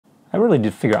really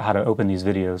did figure out how to open these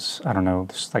videos. I don't know,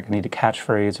 just like I need a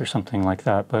catchphrase or something like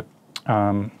that, but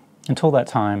until that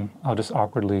time, I'll just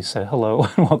awkwardly say hello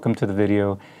and welcome to the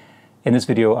video. In this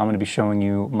video, I'm going to be showing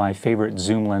you my favorite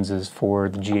zoom lenses for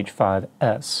the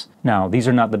GH5s. Now, these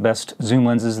are not the best zoom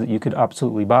lenses that you could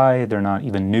absolutely buy. They're not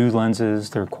even new lenses.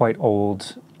 They're quite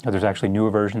old. There's actually newer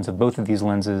versions of both of these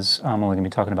lenses. I'm only going to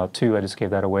be talking about two. I just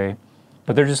gave that away.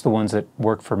 But they're just the ones that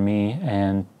work for me,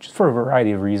 and just for a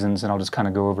variety of reasons, and I'll just kind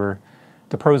of go over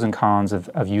the pros and cons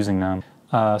of using them.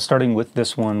 Starting with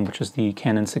this one, which is the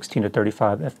Canon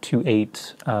 16-35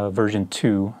 f2.8 version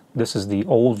 2. This is the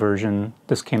old version.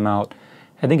 This came out,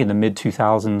 I think, in the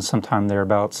mid-2000s, sometime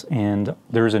thereabouts, and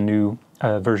there's a new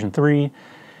version 3,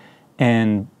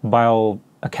 and by all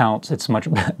accounts, it's much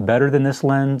better than this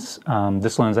lens.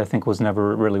 This lens, I think, was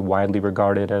never really widely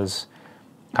regarded as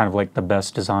kind of like the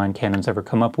best design Canon's ever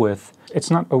come up with.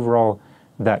 It's not overall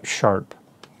that sharp,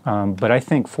 but I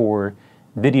think for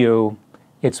video,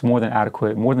 it's more than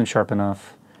adequate, more than sharp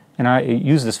enough. And I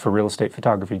use this for real estate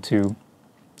photography too.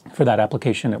 For that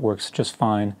application, it works just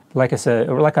fine. Like I said,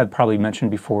 or like I've probably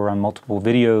mentioned before on multiple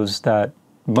videos, that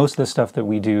most of the stuff that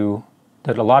we do,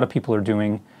 that a lot of people are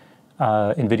doing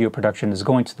in video production, is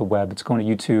going to the web. It's going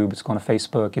to YouTube, it's going to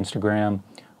Facebook, Instagram,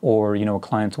 or a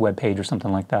client's web page or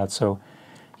something like that. So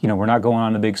we're not going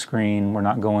on the big screen, we're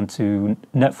not going to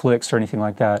Netflix or anything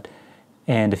like that.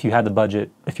 And if you had the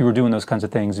budget, if you were doing those kinds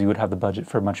of things, you would have the budget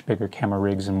for much bigger camera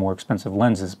rigs and more expensive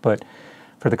lenses. But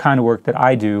for the kind of work that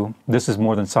I do, this is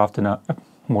more than soft enough,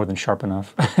 more than sharp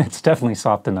enough. It's definitely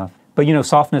soft enough. But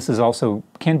softness is also,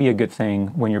 can be a good thing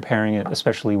when you're pairing it,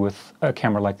 especially with a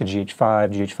camera like the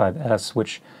GH5, GH5s,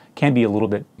 which can be a little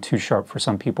bit too sharp for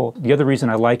some people. The other reason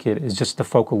I like it is just the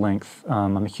focal length.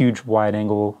 I'm a huge wide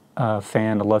angle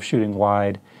fan. I love shooting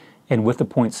wide. And with the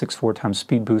 0.64 times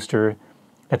speed booster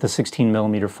at the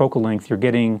 16mm focal length, you're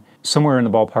getting somewhere in the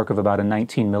ballpark of about a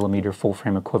 19mm full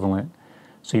frame equivalent.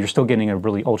 So you're still getting a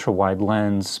really ultra wide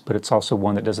lens, but it's also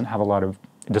one that doesn't have a lot of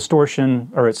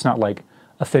distortion, or it's not like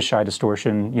a fisheye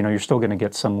distortion. You're still going to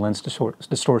get some lens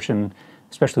distortion,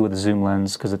 especially with the zoom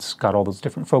lens, because it's got all those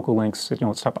different focal lengths. It's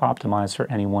not optimized for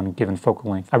any one given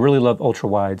focal length. I really love ultra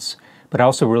wides, but I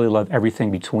also really love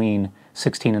everything between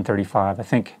 16 and 35. I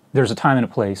think there's a time and a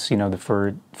place,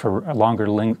 for longer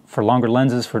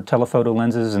lenses, for telephoto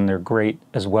lenses, and they're great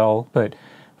as well. But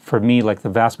for me, like the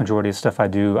vast majority of stuff I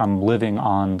do, I'm living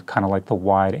on kind of like the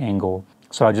wide angle.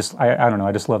 So I don't know,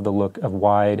 I just love the look of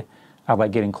wide. I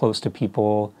like getting close to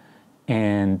people,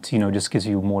 and just gives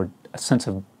you a sense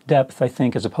of depth, I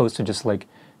think, as opposed to just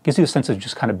gives you a sense of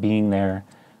just kind of being there,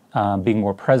 being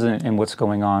more present in what's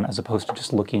going on, as opposed to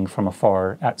just looking from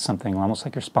afar at something, almost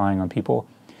like you're spying on people,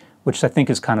 which I think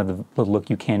is kind of the look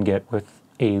you can get with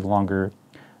a longer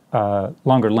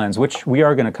lens, which we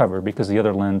are going to cover because the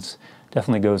other lens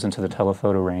definitely goes into the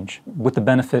telephoto range. With the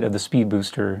benefit of the speed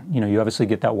booster, you obviously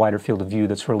get that wider field of view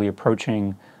that's really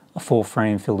approaching a full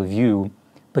frame field of view,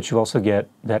 but you also get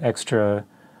that extra,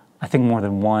 I think, more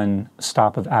than one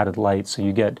stop of added light. So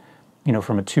you get,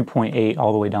 from a 2.8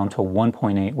 all the way down to a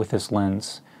 1.8 with this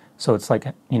lens. So it's like,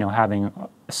 having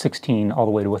a 16 all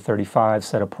the way to a 35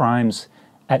 set of primes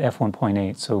at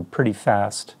f1.8, so pretty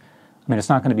fast. I mean, it's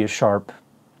not going to be as sharp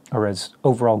or as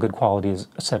overall good quality as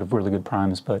a set of really good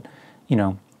primes, but,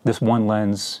 this one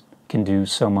lens can do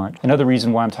so much. Another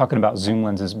reason why I'm talking about zoom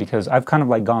lenses, because I've kind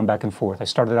of gone back and forth. I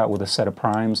started out with a set of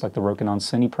primes, like the Rokinon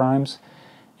Cine primes,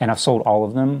 and I've sold all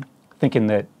of them, thinking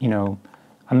that,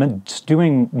 I'm just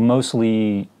doing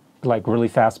mostly really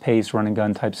fast-paced run and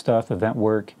gun type stuff, event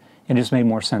work, and it just made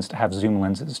more sense to have zoom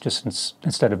lenses, just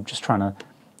instead of just trying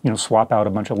to, swap out a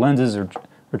bunch of lenses or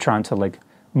trying to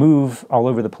move all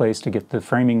over the place to get the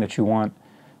framing that you want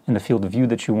and the field of view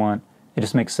that you want. It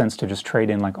just makes sense to just trade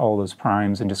in all those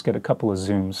primes and just get a couple of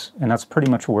zooms. And that's pretty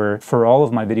much where, for all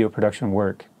of my video production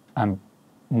work, I'm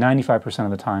 95% of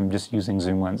the time just using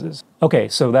zoom lenses. Okay,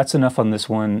 so that's enough on this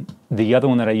one. The other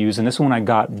one that I use, and this one I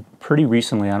got pretty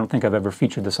recently, I don't think I've ever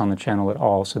featured this on the channel at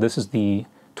all. So this is the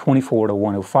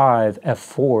 24-105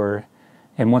 f4,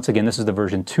 and once again, this is the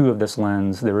version 2 of this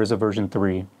lens. There is a version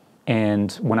 3.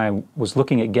 And when I was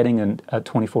looking at getting a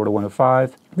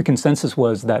 24-105, the consensus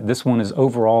was that this one is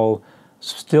overall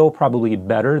still probably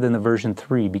better than the version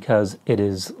 3 because it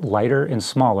is lighter and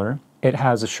smaller. It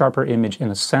has a sharper image in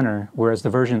the center, whereas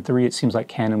the version 3, it seems like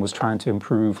Canon was trying to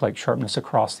improve sharpness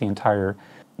across the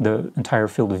entire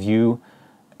field of view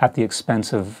at the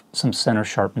expense of some center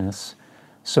sharpness.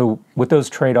 So with those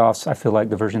trade-offs, I feel like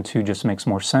the version 2 just makes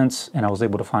more sense, and I was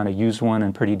able to find a used one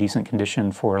in pretty decent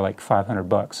condition for like $500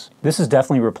 bucks. This is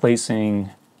definitely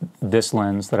replacing this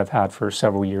lens that I've had for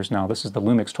several years now. This is the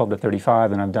Lumix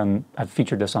 12-35, and I've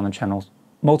featured this on the channel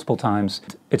multiple times.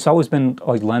 It's always been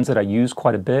a lens that I use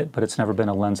quite a bit, but it's never been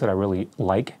a lens that I really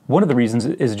like. One of the reasons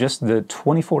is just the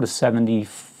 24-70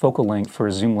 focal length for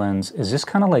a zoom lens is just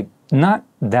kind of like not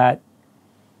that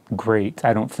great,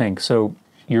 I don't think. So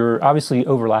you're obviously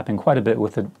overlapping quite a bit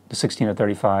with the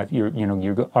 16-35.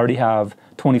 You already have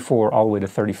 24 all the way to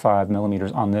 35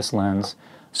 millimeters on this lens.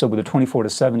 So with a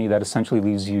 24-70, that essentially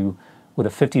leaves you with a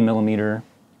 50 millimeter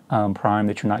prime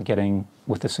that you're not getting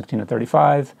with the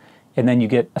 16-35. And then you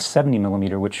get a 70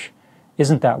 millimeter, which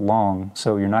isn't that long,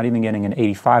 so you're not even getting an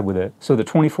 85 with it. So the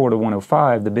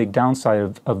 24-105, the big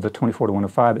downside of the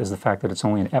 24-105 is the fact that it's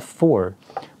only an f4.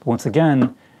 But once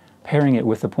again, pairing it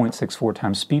with the 0.64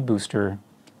 times speed booster,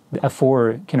 the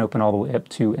f4 can open all the way up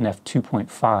to an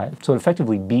f2.5. So it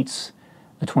effectively beats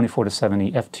the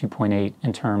 24-70 f2.8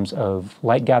 in terms of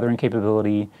light gathering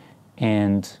capability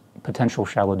and potential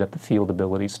shallow depth of field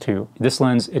abilities too. This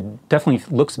lens, it definitely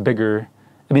looks bigger.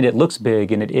 I mean, it looks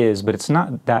big, and it is, but it's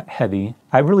not that heavy.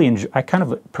 I kind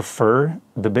of prefer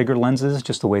the bigger lenses,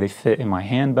 just the way they fit in my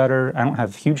hand better. I don't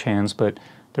have huge hands, but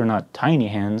they're not tiny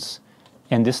hands.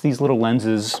 And just these little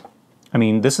lenses, I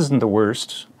mean, this isn't the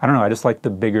worst. I don't know, I just like the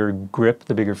bigger grip,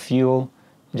 the bigger feel.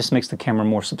 It just makes the camera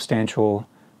more substantial.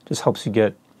 Just helps you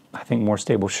get, I think, more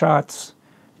stable shots.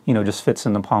 You know, just fits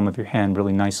in the palm of your hand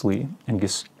really nicely and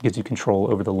gives you control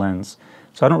over the lens.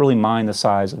 So I don't really mind the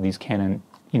size of these Canon,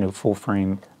 you know, full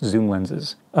frame zoom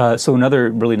lenses. So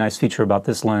another really nice feature about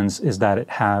this lens is that it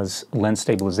has lens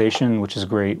stabilization, which is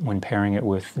great when pairing it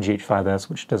with GH5s,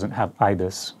 which doesn't have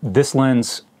IBIS. This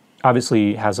lens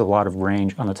obviously has a lot of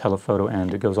range on the telephoto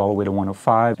end. It goes all the way to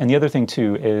 105. And the other thing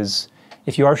too is,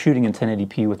 if you are shooting in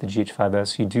 1080p with the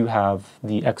GH5s, you do have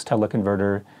the X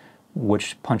teleconverter,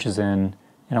 which punches in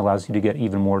and allows you to get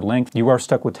even more length. You are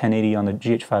stuck with 1080 on the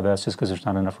GH5s just because there's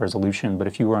not enough resolution, but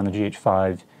if you were on the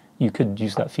GH5, you could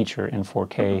use that feature in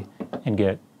 4K and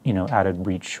get, you know, added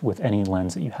reach with any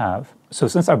lens that you have. So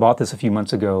since I bought this a few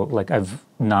months ago, like, I've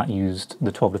not used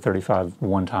the 12-35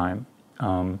 one time.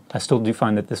 I still do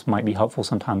find that this might be helpful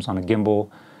sometimes on a gimbal,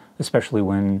 especially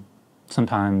when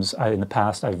sometimes in the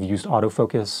past I've used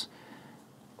autofocus.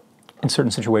 In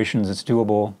certain situations it's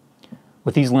doable.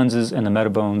 With these lenses and the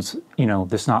Metabones, you know,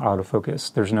 there's not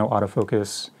autofocus. There's no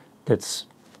autofocus that's,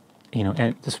 you know,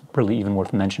 and it's really even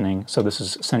worth mentioning. So this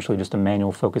is essentially just a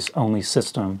manual focus only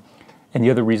system. And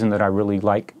the other reason that I really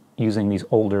like using these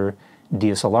older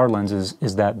DSLR lenses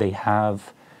is that they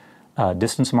have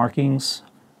distance markings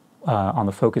on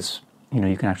the focus. You know,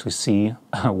 you can actually see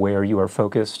where you are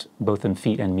focused, both in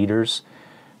feet and meters,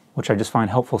 which I just find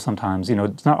helpful sometimes. You know,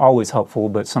 it's not always helpful,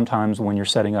 but sometimes when you're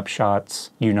setting up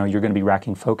shots, you know, you're going to be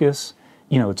racking focus.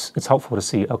 You know, it's helpful to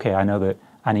see, okay, I know that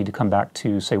I need to come back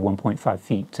to, say, 1.5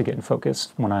 feet to get in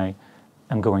focus when I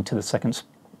am going to the second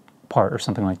part or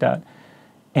something like that.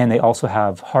 And they also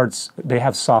have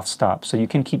soft stops, so you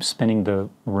can keep spinning the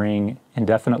ring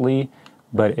indefinitely,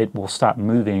 but it will stop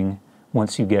moving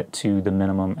once you get to the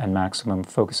minimum and maximum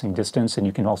focusing distance, and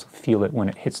you can also feel it when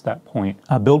it hits that point.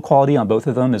 Build quality on both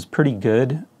of them is pretty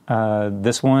good.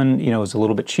 This one, you know, is a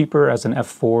little bit cheaper as an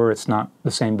f4. It's not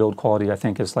the same build quality, I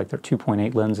think, as like their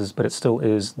 2.8 lenses, but it still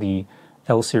is the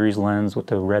L series lens with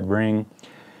the red ring.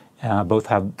 Both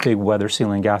have big weather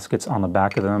sealing gaskets on the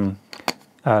back of them.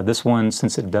 This one,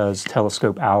 since it does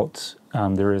telescope out,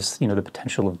 there is, you know, the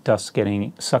potential of dust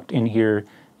getting sucked in here,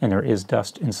 and there is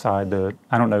dust inside the,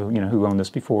 I don't know, you know, who owned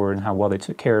this before and how well they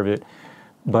took care of it.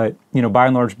 But, you know, by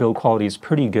and large, build quality is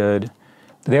pretty good.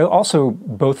 They also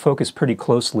both focus pretty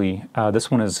closely.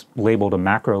 This one is labeled a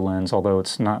macro lens, although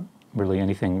it's not really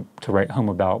anything to write home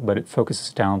about, but it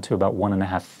focuses down to about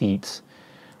 1.5 feet,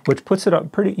 which puts it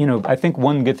up pretty, you know, I think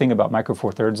one good thing about Micro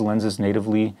Four Thirds lenses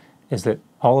natively is that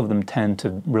all of them tend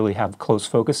to really have close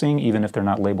focusing, even if they're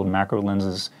not labeled macro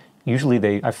lenses.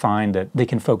 Usually I find that they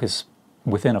can focus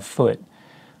within a foot.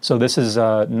 So this is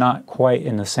not quite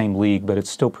in the same league, but it's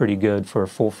still pretty good for a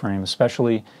full frame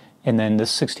especially. And then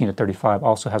this 16-35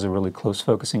 also has a really close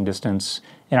focusing distance.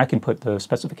 And I can put the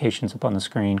specifications up on the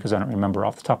screen because I don't remember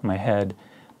off the top of my head,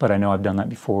 but I know I've done that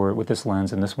before with this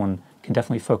lens, and this one can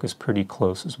definitely focus pretty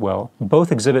close as well.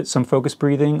 Both exhibit some focus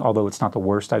breathing, although it's not the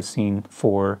worst I've seen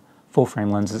for full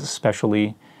frame lenses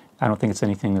especially. I don't think it's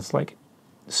anything that's like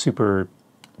super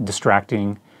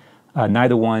distracting.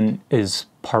 Neither one is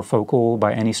parfocal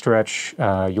by any stretch.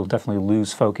 You'll definitely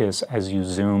lose focus as you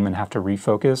zoom and have to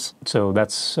refocus. So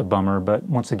that's a bummer, but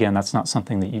once again, that's not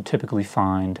something that you typically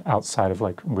find outside of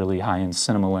like really high-end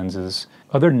cinema lenses.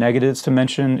 Other negatives to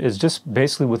mention is just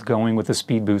basically with going with the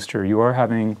speed booster, you are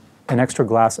having an extra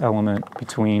glass element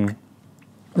between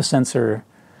the sensor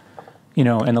You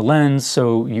know, and the lens,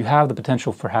 so you have the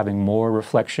potential for having more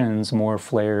reflections, more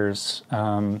flares,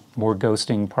 more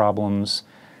ghosting problems.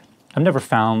 I've never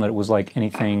found that it was like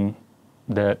anything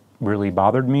that really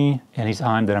bothered me.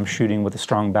 Anytime that I'm shooting with a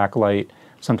strong backlight,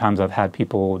 sometimes I've had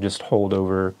people just hold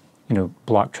over, you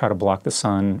know, try to block the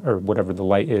sun or whatever the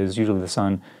light is, usually the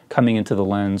sun, coming into the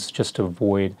lens just to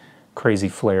avoid crazy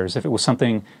flares. If it was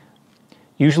something,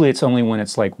 usually it's only when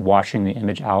it's like washing the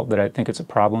image out that I think it's a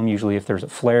problem. Usually if there's a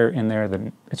flare in there,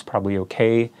 then it's probably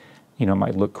okay. You know, it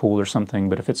might look cool or something,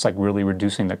 but if it's like really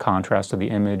reducing the contrast of the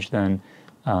image, then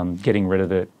getting rid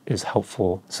of it is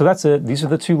helpful. So that's it. These are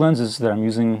the two lenses that I'm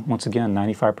using, once again,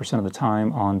 95% of the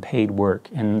time on paid work.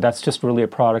 And that's just really a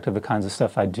product of the kinds of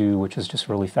stuff I do, which is just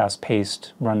really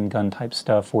fast-paced, run-and-gun type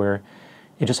stuff where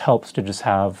it just helps to just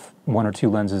have one or two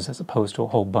lenses as opposed to a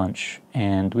whole bunch.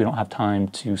 And we don't have time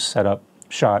to set up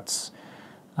shots,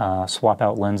 swap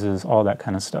out lenses, all that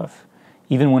kind of stuff.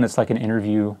 Even when it's like an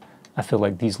interview, I feel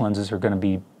like these lenses are going to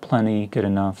be plenty good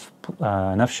enough,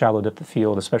 enough shallow depth of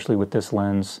field, especially with this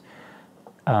lens,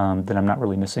 that I'm not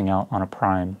really missing out on a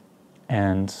prime.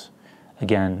 And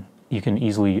again, you can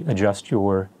easily adjust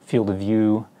your field of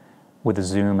view with a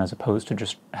zoom as opposed to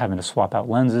just having to swap out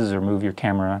lenses or move your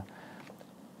camera.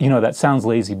 You know, that sounds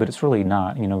lazy, but it's really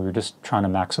not. You know, we're just trying to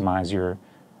maximize your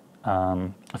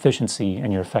efficiency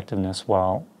and your effectiveness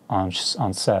while on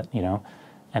set, you know,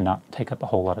 and not take up a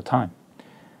whole lot of time.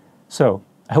 So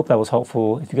I hope that was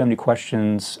helpful. If you have any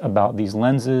questions about these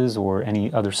lenses or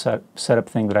any other setup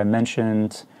thing that I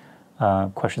mentioned,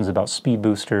 questions about speed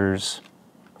boosters,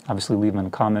 obviously leave them in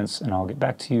the comments and I'll get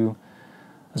back to you.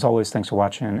 As always, thanks for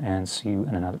watching and see you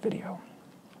in another video.